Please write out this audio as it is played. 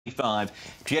5.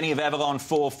 Jenny of Avalon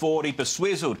 440,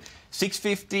 Beswizzled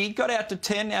 650, got out to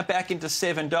 10, now back into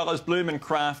 $7. Bloom and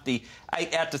Crafty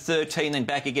 8 out to 13, then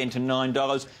back again to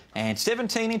 $9, and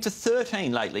 17 into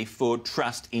 13 lately for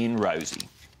Trust in Rosie.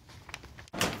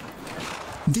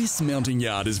 This mounting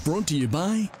yard is brought to you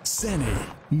by Sani,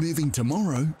 moving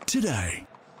tomorrow today.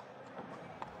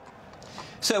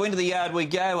 So into the yard we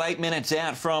go, 8 minutes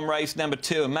out from race number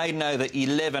 2, a maiden over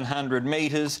 1,100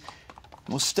 metres.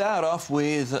 We'll start off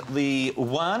with the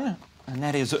 1, and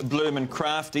that is Bloom and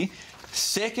Crafty.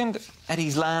 Second at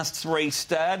his last 3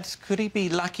 starts. Could he be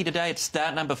lucky today at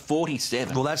start number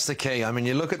 47? Well, that's the key. I mean,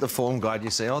 you look at the form guide, you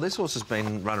see, oh, this horse has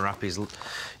been runner-up his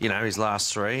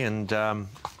last 3, and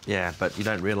yeah, but you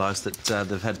don't realise that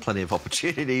they've had plenty of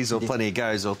opportunities or plenty of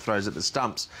goes or throws at the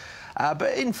stumps.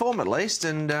 But in form at least,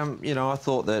 and I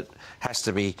thought that has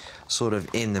to be sort of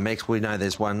in the mix. We know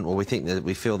there's one, or we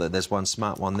feel that there's one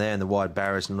smart one there, and the wide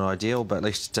barrier isn't ideal, but at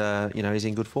least he's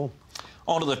in good form.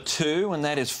 On to the 2, and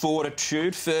that is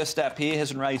Fortitude. First up here,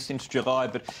 hasn't raced since July,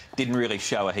 but didn't really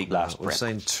show a heat last prep. We've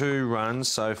seen 2 runs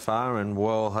so far, and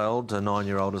well held, a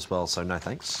 9-year-old as well, so no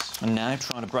thanks. No,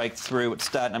 trying to break through at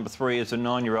start number 3 as a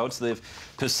 9-year-old, so they've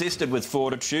persisted with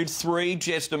Fortitude. 3,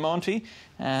 Jess de Monte,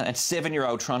 and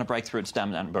 7-year-old trying to break through at start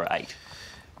number 8.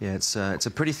 Yeah, it's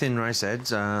a pretty thin race, Ed.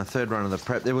 Third run of the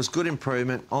prep. There was good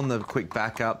improvement on the quick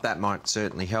backup. That might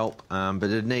certainly help, but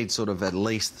it needs sort of at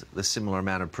least the similar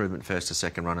amount of improvement first to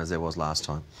second run as there was last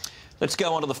time. Let's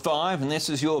go on to the 5, and this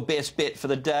is your best bet for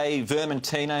the day,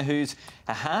 Vermentino, who's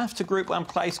a half to Group 1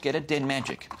 place getter, Den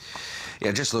Magic. Yeah,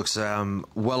 it just looks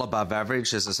well above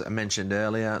average, as I mentioned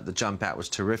earlier. The jump out was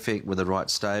terrific with the right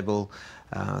stable.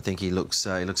 I think he looks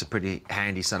a pretty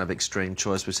handy son of extreme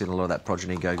choice. We've seen a lot of that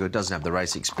progeny go good. Doesn't have the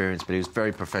race experience, but he was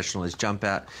very professional, his jump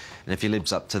out. And if he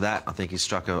lives up to that, I think he's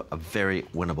struck a very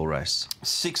winnable race.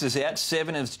 6 is out.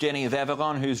 7 is Jenny of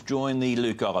Avalon, who's joined the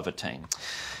Luke Oliver team.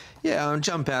 Yeah,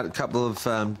 jump out, a couple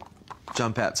of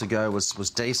jump outs ago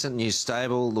was decent. New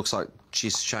stable, looks like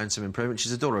she's shown some improvement.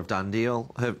 She's a daughter of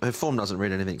Dundeal. Her form doesn't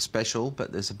read anything special,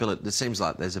 but there's ability. It seems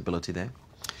like there's ability there.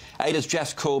 8 is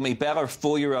Just Call Me Bella, a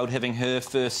 4-year-old having her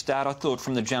first start. I thought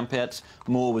from the jump outs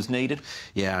more was needed.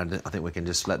 Yeah, and I think we can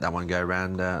just let that one go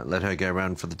round, let her go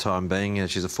round for the time being.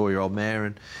 She's a 4-year-old mare,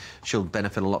 and she'll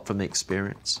benefit a lot from the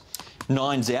experience.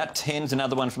 9's out. 10's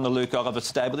another one from the Luke Oliver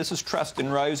stable. This is Trust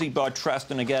in Rosie by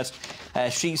Trust in August.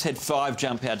 She's had 5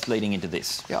 jump outs leading into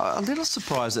this. Yeah, a little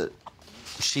surprised that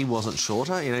she wasn't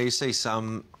shorter. You see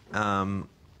some...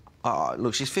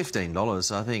 look, she's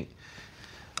 $15.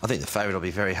 I think the favourite will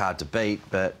be very hard to beat,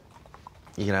 but,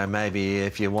 maybe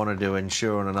if you wanted to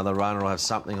insure on another run or have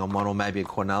something on one, or maybe a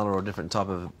Quinella or a different type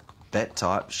of bet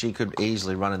type, she could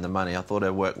easily run in the money. I thought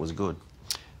her work was good.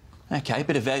 OK,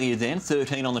 bit of value then.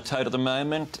 13 on the tote at the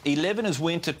moment. 11 is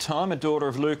Winter Time, a daughter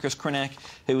of Lucas Krenak,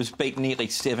 who was beat nearly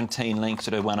 17 lengths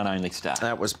at her one and only start.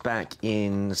 That was back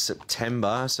in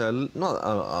September, so not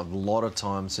a lot of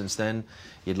time since then.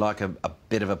 You'd like a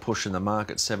bit of a push in the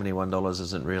market. $71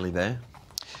 isn't really there.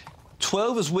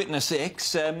 12 is Witness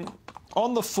X.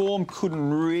 On the form,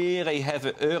 couldn't really have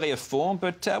an earlier form,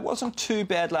 but wasn't too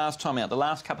bad last time out. The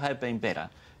last couple have been better.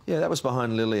 Yeah, that was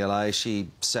behind Lily LA. She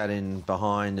sat in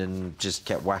behind and just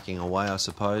kept whacking away, I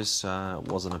suppose. It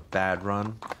wasn't a bad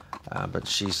run, but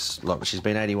she's been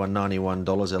 $81,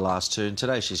 $91 her last 2, and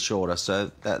today she's shorter,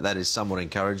 so that is somewhat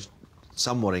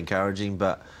encouraging,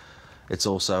 but it's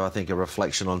also, I think, a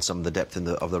reflection on some of the depth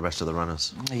of the rest of the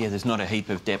runners. Yeah, there's not a heap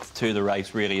of depth to the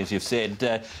race, really, as you've said.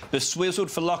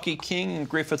 Beswizzled for Lockie King,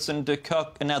 Griffiths and De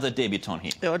Kock, another debutant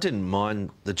here. Yeah, I didn't mind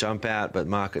the jump out, but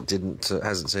market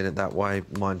hasn't seen it that way,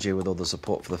 mind you, with all the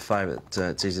support for the favourite.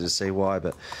 It's easy to see why,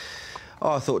 but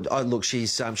I thought, look,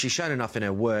 she's shown enough in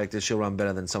her work that she'll run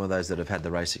better than some of those that have had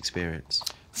the race experience.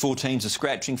 14's a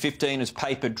scratching, 15 is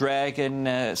Paper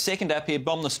Dragon. Second up here,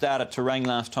 bombed the start at Terrain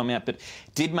last time out, but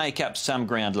did make up some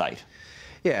ground late.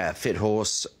 Yeah, fit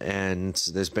horse, and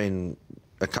there's been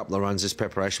a couple of runs this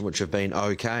preparation which have been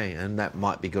OK, and that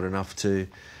might be good enough to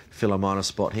fill a minor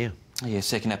spot here. Yeah,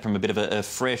 second up from a bit of a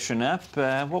freshen up.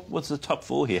 What was the top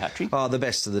 4 here, Hutchie? Oh, the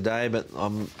best of the day, but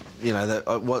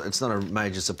it's not a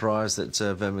major surprise that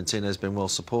Vermentino's been well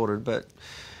supported, but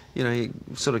he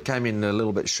sort of came in a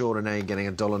little bit short, and now you're getting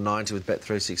 $1.90 with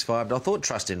Bet365. But I thought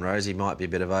Trust in Rosie might be a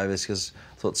bit of overs because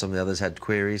I thought some of the others had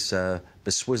queries.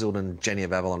 Beswizzled and Jenny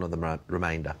of Avalon are the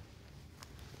remainder.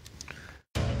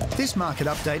 This market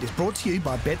update is brought to you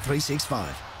by Bet365.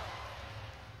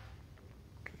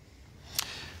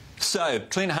 So,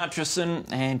 Clint Hutchison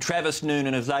and Travis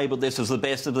Noonan have labelled this as the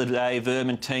best of the day,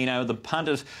 Vermentino. The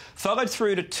punters followed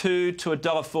through to $2 to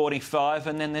 $1.45,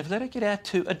 and then they've let it get out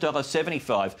to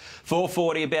 $1.75.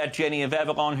 $4.40 about Jenny of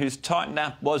Avalon, who's tightened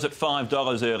up, was at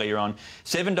 $5 earlier on.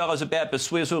 $7 about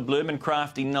Beswizzle, Bloom and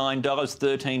Crafty, $9.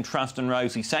 $13 Trust and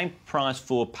Rosie. Same price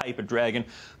for Paper Dragon.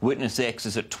 Witness X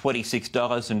is at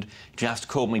 $26, and Just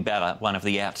Call Me Bella, one of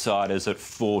the outsiders, at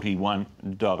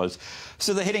 $41.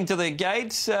 So they're heading to the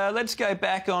gates. Let's go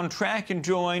back on track and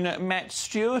join Matt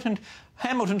Stewart. And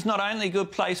Hamilton's not only a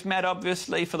good place, Matt,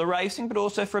 obviously, for the racing, but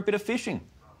also for a bit of fishing.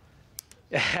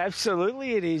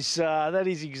 Absolutely, it is. That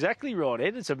is exactly right,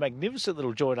 Ed. It's a magnificent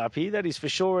little joint up here, that is for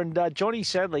sure. And Johnny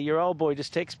Sadler, your old boy,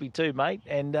 just texted me too, mate.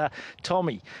 And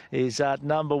Tommy is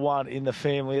 #1 in the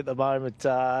family at the moment,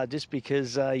 just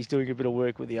because he's doing a bit of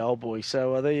work with the old boy.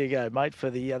 So there you go, mate, for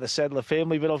the Sadler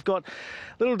family. But I've got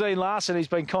little Dean Larson, who's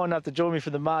been kind enough to join me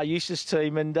from the Maher Eustace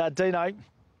team. And Dino,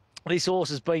 this horse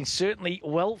has been certainly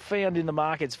well found in the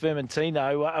markets,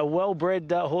 Vermentino. A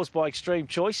well-bred horse by Extreme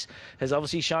Choice has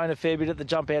obviously shown a fair bit at the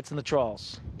jump outs and the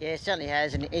trials. Yeah, certainly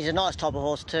has, and he's a nice type of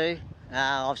horse too.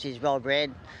 Obviously he's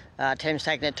well-bred. Team's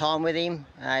taking their time with him.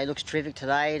 He looks terrific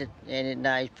today, and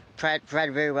he's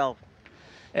paraded very well.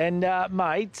 And,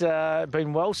 mate,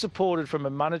 been well supported from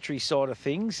a monetary side of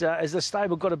things. Has the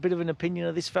stable got a bit of an opinion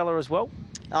of this fella as well?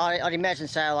 I'd imagine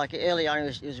so. Like early on,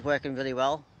 he was working really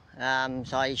well.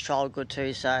 So he's trialled good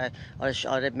too, so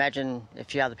I'd imagine a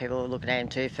few other people are looking at him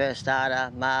too. First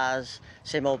starter, Mars,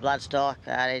 Seymour Bloodstock,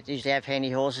 they usually have handy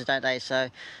horses, don't they? So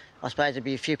I suppose there'd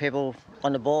be a few people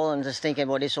on the ball and just thinking,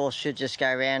 well, this horse should just go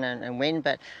around and win.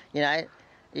 But, you know,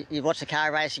 you watch the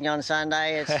car racing on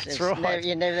Sunday, right.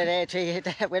 You're never there till you hit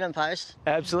that winning post.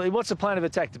 Absolutely. What's the plan of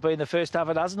attack? To be in the first half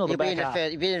a dozen or the back half?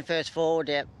 You'll be in first forward,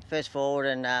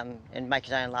 and make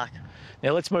his own luck.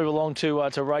 Now let's move along to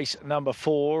race number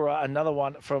 4, another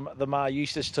one from the Maher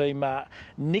Eustace team.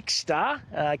 Nick Star,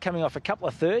 coming off a couple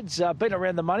of thirds, been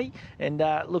around the money, and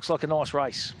looks like a nice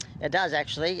race. It does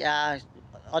actually. I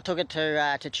took it to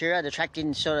Chura. The track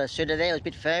didn't sort of suit it there. It was a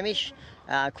bit firmish,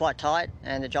 quite tight,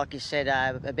 and the jockey said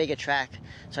a bigger track.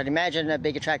 So I'd imagine a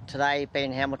bigger track today,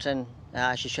 being Hamilton,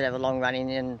 she should have a long run in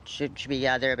and should be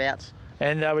thereabouts.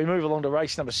 And we move along to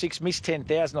race number 6. Miss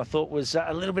 10,000, I thought, was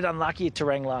a little bit unlucky at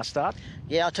Terang last start.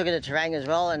 Yeah, I took it to Terang as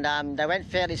well, and they went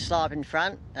fairly slow up in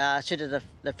front, suited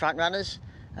the front runners.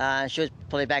 She was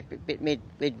probably back a bit mid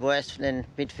worse than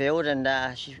midfield,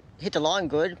 and she hit the line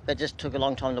good, but just took a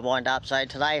long time to wind up. So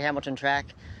today, Hamilton track,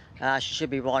 she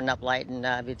should be winding up late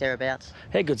and be thereabouts.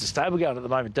 How good's the stable going at the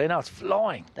moment, Dino? It's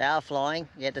flying. They are flying.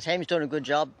 Yeah, the team's doing a good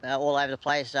job all over the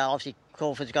place. Obviously,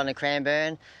 Crawford's gone to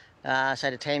Cranbourne. So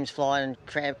the team's flying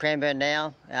Cranbourne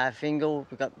now, Fingal,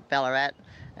 we've got Ballarat,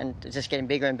 and it's just getting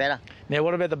bigger and better. Now,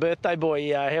 what about the birthday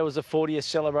boy? How was the 40th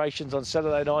celebrations on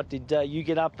Saturday night? Did you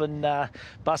get up and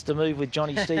bust a move with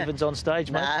Johnny Stevens on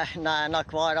stage, mate? No, not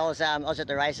quite. I was at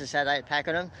the races Saturday at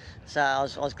Pakenham, so I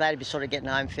was glad to be sort of getting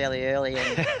home fairly early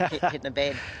and hitting the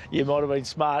bed. You might have been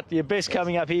smart. Your best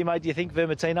coming up here, mate, do you think,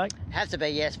 Vermentino? Has to be,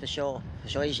 yes, for sure.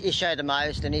 He showed the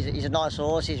most, and he's a nice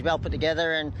horse. He's well put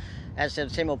together, and as the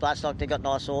Seymour Bloodstock, they've got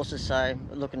nice horses, so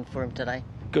looking for him today.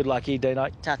 Good luck here, Dino.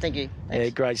 Thank you. Thanks. Yeah,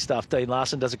 great stuff. Dean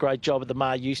Larson does a great job at the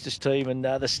Maher Eustace team, and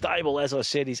the stable, as I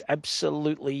said, is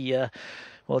absolutely,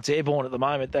 well, it's airborne at the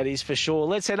moment, that is for sure.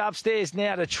 Let's head upstairs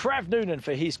now to Trav Noonan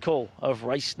for his call of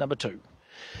race number 2.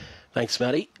 Thanks,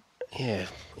 Matty. Yeah,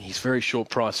 he's very short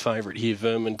price favourite here,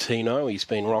 Vermentino. He's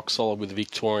been rock solid with the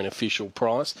Victorian official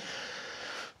price.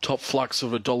 Top flux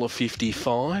of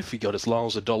 $1.55. He got as low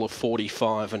as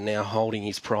 $1.45 and now holding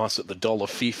his price at the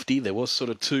 $1.50. There was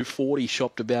sort of $2.40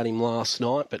 shopped about him last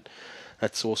night, but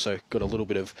that's also got a little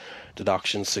bit of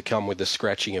deductions to come with the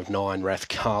scratching of 9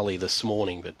 Rathcarly this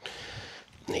morning. But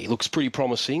he looks pretty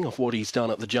promising of what he's done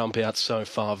at the jump out so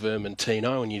far,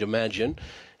 Vermentino, and you'd imagine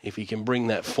if he can bring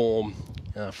that form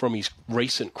from his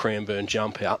recent Cranbourne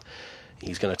jump out,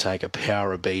 he's going to take a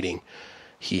power beating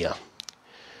here.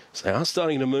 So they are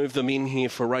starting to move them in here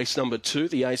for race number 2,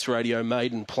 the Ace Radio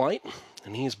Maiden Plate.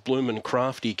 And here's Bloom and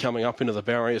Crafty coming up into the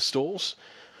barrier stalls.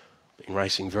 Been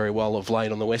racing very well of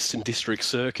late on the Western District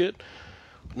circuit.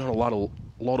 Not a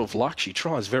lot of luck. She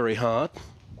tries very hard.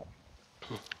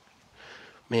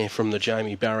 Mare from the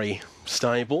Jamie Barry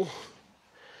stable.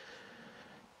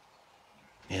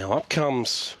 Now up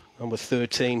comes number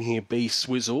 13 here, Be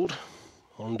Swizzled,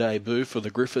 on debut for the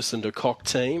Griffiths and de Kock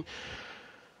team.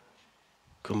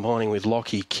 Combining with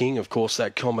Lockie King, of course,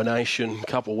 that combination a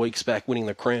couple of weeks back winning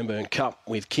the Cranbourne Cup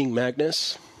with King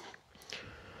Magnus.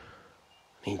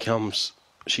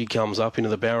 She comes up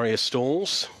into the barrier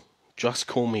stalls. Just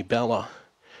Call Me Bella.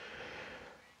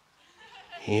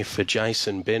 here for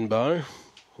Jason Benbow.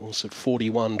 Also at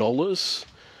 $41.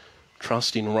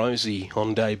 Trust in Rosie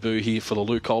on debut here for the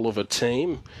Luke Oliver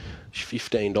team.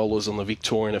 $15 on the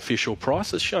Victorian official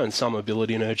price. Has shown some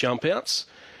ability in her jump outs.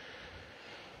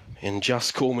 And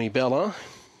Just Call Me Bella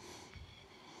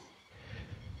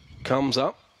comes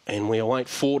up, and we await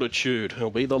Fortitude. He'll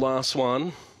be the last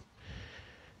one,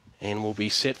 and we'll be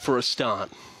set for a start.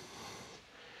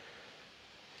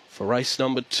 For race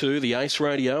number 2, the Ace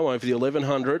Radio over the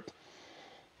 1100.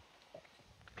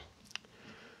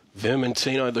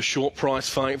 Vermentino, the short price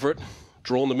favourite,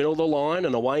 drawn the middle of the line,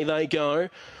 and away they go.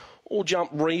 All jump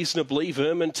reasonably.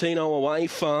 Vermentino away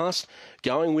fast.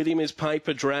 Going with him is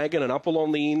Paper Dragon, and up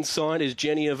along the inside is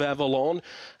Jenny of Avalon.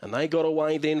 And they got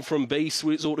away then from B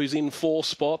Swizzled, who's in 4th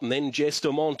spot, and then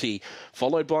Jester Monty.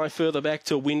 Followed by further back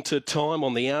to Winter Time.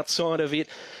 On the outside of it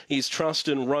is Trust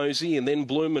and Rosie, and then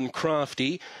Bloom and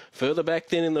Crafty. Further back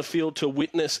then in the field to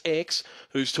Witness X,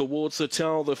 who's towards the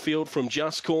tail of the field from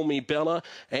Just Call Me Bella.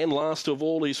 And last of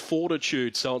all is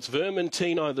Fortitude. So it's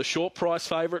Vermentino, the short price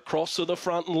favourite, cross to the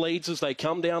front and leads as they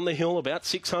come down the hill. About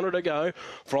 600 to go.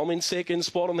 From in 2nd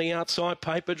spot on the outside,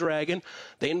 Paper Dragon.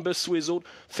 Then Beswizzled.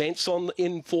 Fence on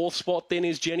in 4th spot then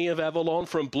is Jenny of Avalon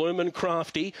from Bloom and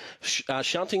Crafty.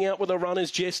 Shunting out with a run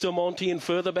is Jester Monty, and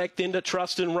further back then to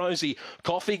Trust and Rosie.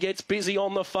 Coffey gets busy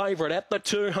on the favourite at the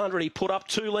 200. He put up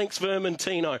 2 lengths,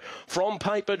 Vermentino, from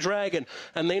Paper Dragon,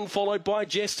 and then followed by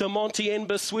Jester Monty and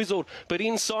Beswizzled. But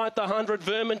inside the 100,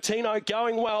 Vermentino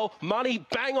going well. Money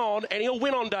bang on, and he'll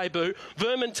win on debut.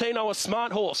 Vermentino, a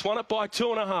smart horse, won it by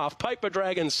 2.5. Paper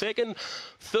Dragon 2nd.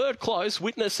 3rd close,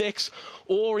 Witness X,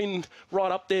 or in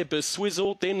right up there,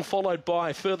 Beswizzled. Then followed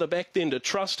by further back then to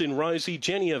Trust in Rosie,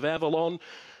 Jenny of Avalon,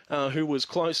 who was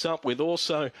close up with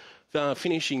also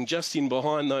finishing just in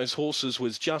behind those horses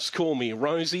was Just Call Me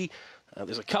Rosie.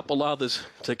 There's a couple others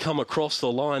to come across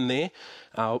the line there.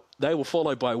 They were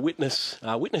followed by Witness.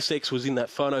 Witness X was in that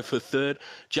photo for 3rd.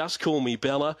 Just Call Me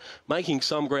Bella. Making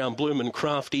some ground, Bloom and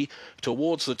Crafty.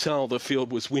 Towards the tail of the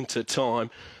field was Winter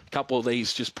Time. A couple of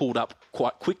these just pulled up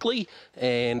quite quickly.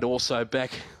 And also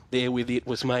back there with it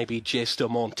was maybe Jester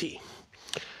Monty.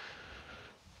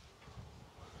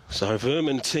 So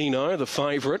Vermentino, the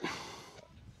favourite,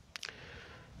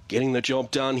 getting the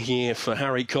job done here for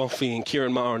Harry Coffey and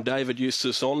Ciaron Maher and David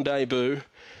Eustace on debut.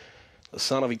 The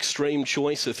son of Extreme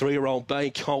Choice, a 3-year-old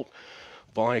bay colt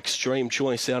by Extreme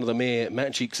Choice out of the mare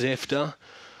Magic Zefta,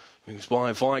 who's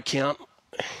by Viscount,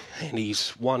 and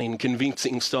he's won in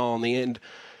convincing style in the end.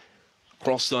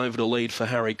 Crossed over to lead for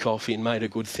Harry Coffey and made a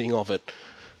good thing of it.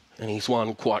 And he's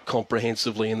won quite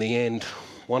comprehensively in the end.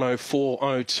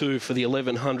 104.02 for the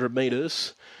 1100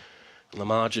 metres. And the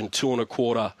margin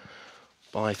 2.25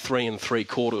 by 3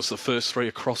 3/4. The first 3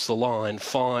 across the line.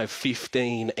 5,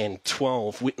 15 and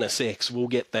 12. Witness X will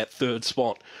get that 3rd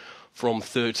spot from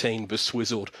 13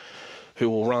 Beswizzled, who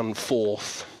will run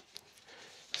 4th.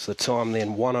 So the time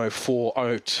then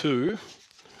 104.02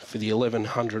 for the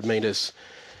 1100 metres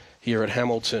here at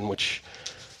Hamilton, which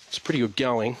is pretty good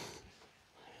going.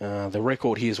 The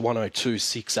record here is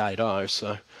 102.680,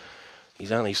 so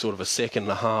he's only sort of a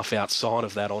 2.5 outside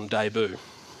of that on debut.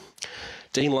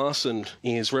 Dean Larson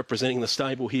is representing the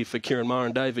stable here for Ciaron Maher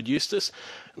and David Eustace,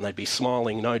 and they'd be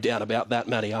smiling, no doubt about that,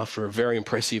 Matty, after a very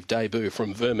impressive debut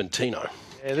from Vermentino.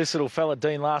 Yeah, this little fella,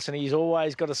 Dean Larson, he's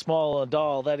always got a smile on a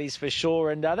dial, that is for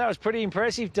sure. And that was pretty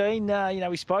impressive, Dean.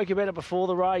 We spoke about it before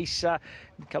the race. A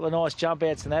couple of nice jump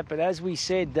outs and that. But as we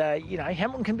said,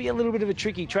 Hamilton can be a little bit of a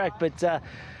tricky track, but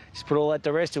just put all that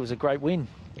to rest. It was a great win.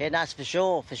 Yeah, that's for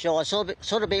sure, for sure. I was sort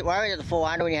of a bit worried at the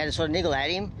 400 when he had to sort of niggle at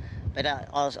him. But I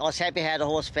was happy how the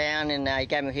horse found, and he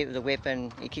gave him a hit with the whip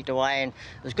and he kicked away. And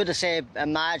it was good to see a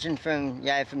margin from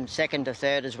 2nd to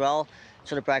 3rd as well.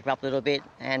 Sort of broke him up a little bit,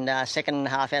 and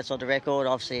 2.5 outside the record.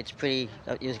 Obviously, it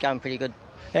was going pretty good.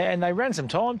 And they ran some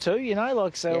time too,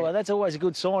 that's always a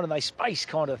good sign. And they spaced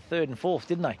kind of 3rd and 4th,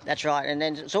 didn't they? That's right. And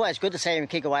then it's always good to see him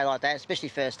kick away like that, especially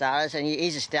first starters. And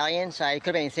he's a stallion, so he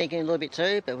could have been thinking a little bit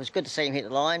too, but it was good to see him hit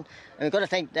the line. And we've got to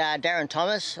thank Darren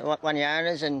Thomas, one of the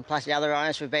owners, and plus the other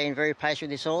owners for being very patient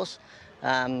with this horse.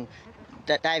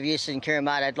 Dave Eustace and Ciaron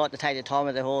Maher, they'd like to take the time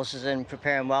with their horses and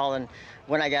prepare them well. And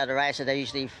when they go to race, they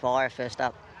usually fire first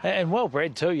up. And well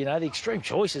bred too, the Extreme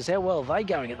Choices, how well are they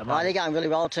going at the moment? They're going really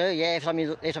well too, yeah. Every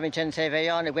time you turn the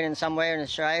TV on, they're winning somewhere in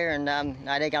Australia, and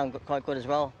they're going quite good as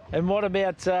well. And what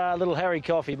about little Harry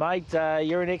Coffey, mate?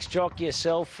 You're an ex-jock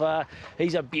yourself.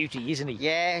 He's a beauty, isn't he?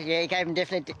 Yeah, he gave him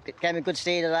a good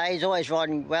steer today. He's always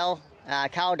riding well.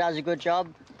 Carl does a good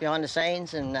job behind the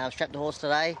scenes and strapped the horse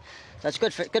today. So it's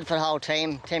good for the whole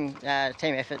team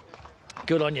effort.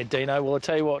 Good on you, Dino. Well, I'll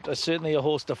tell you what, certainly a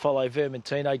horse to follow,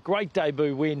 Vermentino. Great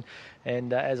debut win.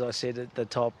 And as I said at the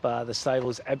top, the stable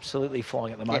is absolutely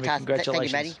flying at the moment.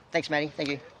 Congratulations. Thank you, Matty. Thanks, Matty. Thank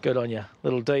you. Good on you.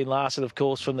 Little Dean Larson, of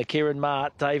course, from the Ciaron, Maher,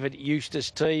 David Eustace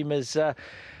team as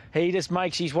he just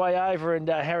makes his way over. And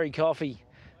Harry Coffey,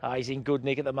 he's in good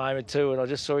nick at the moment too. And I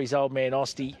just saw his old man,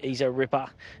 Osty. He's a ripper.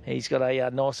 He's got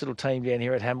a nice little team down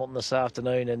here at Hamilton this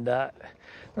afternoon. And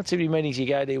not too many meetings you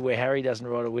go to where Harry doesn't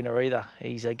ride a winner either.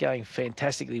 He's going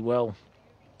fantastically well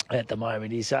at the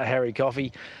moment. Is Harry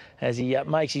Coffey as he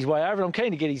makes his way over. And I'm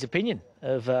keen to get his opinion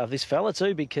of this fella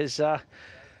too, because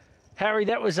Harry,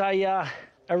 that was a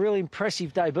really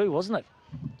impressive debut, wasn't it?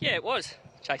 Yeah, it was.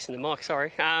 Chasing the mic,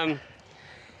 sorry.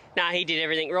 No, he did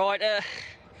everything right.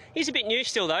 He's a bit new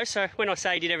still though, so when I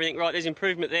say he did everything right, there's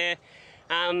improvement there.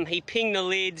 He pinged the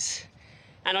lids,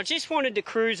 and I just wanted to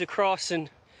cruise across and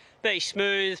be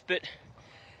smooth, but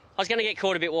I was going to get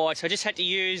caught a bit wide, so I just had to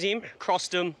use him,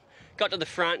 crossed him, got to the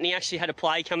front, and he actually had a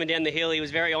play coming down the hill. He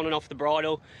was very on and off the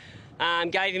bridle.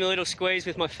 Gave him a little squeeze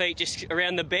with my feet just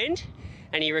around the bend,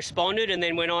 and he responded. And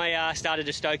then when I started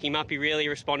to stoke him up, he really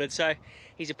responded. So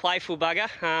he's a playful bugger,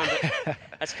 but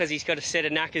that's because he's got a set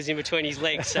of knackers in between his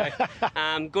legs. So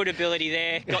good ability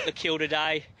there, got the kill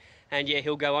today, and yeah,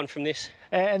 he'll go on from this.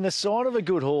 And the sign of a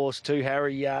good horse too,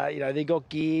 Harry. You know, they got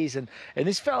gears, and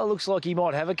this fella looks like he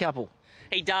might have a couple.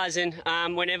 He does, and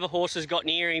whenever horses got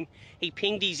near him, he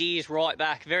pinged his ears right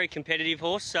back. Very competitive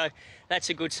horse, so that's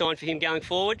a good sign for him going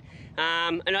forward.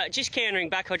 And just countering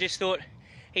back, I just thought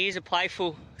he is a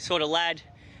playful sort of lad.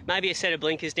 Maybe a set of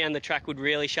blinkers down the track would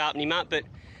really sharpen him up, but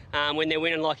when they're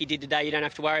winning like he did today, you don't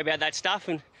have to worry about that stuff,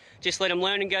 and just let him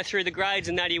learn and go through the grades,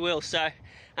 and that he will. So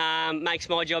makes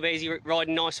my job easy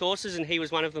riding nice horses, and he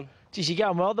was one of them. Geez, you're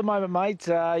going well at the moment, mate.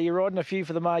 You're riding a few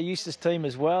for the Maher Eustace team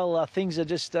as well. Things are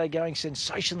just going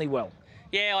sensationally well.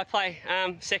 Yeah, I play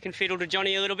second fiddle to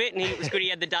Johnny a little bit, and it was good he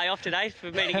had the day off today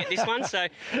for me to get this one. So,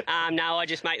 no, I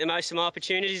just make the most of my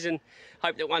opportunities and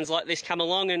hope that ones like this come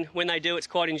along, and when they do, it's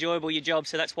quite enjoyable, your job.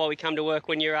 So that's why we come to work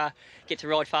when you get to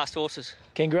ride fast horses.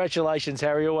 Congratulations,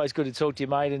 Harry. Always good to talk to you,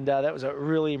 mate, and that was a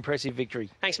really impressive victory.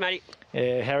 Thanks, matey.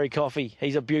 Yeah, Harry Coffey,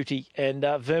 he's a beauty, and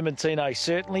Vermentino,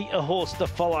 certainly a horse to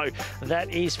follow, that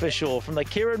is for sure. From the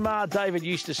Ciaron, Maher, David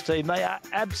Eustace team, they are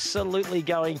absolutely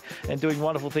going and doing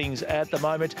wonderful things at the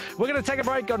moment. We're going to take a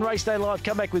break on Race Day Live,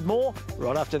 come back with more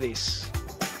right after this.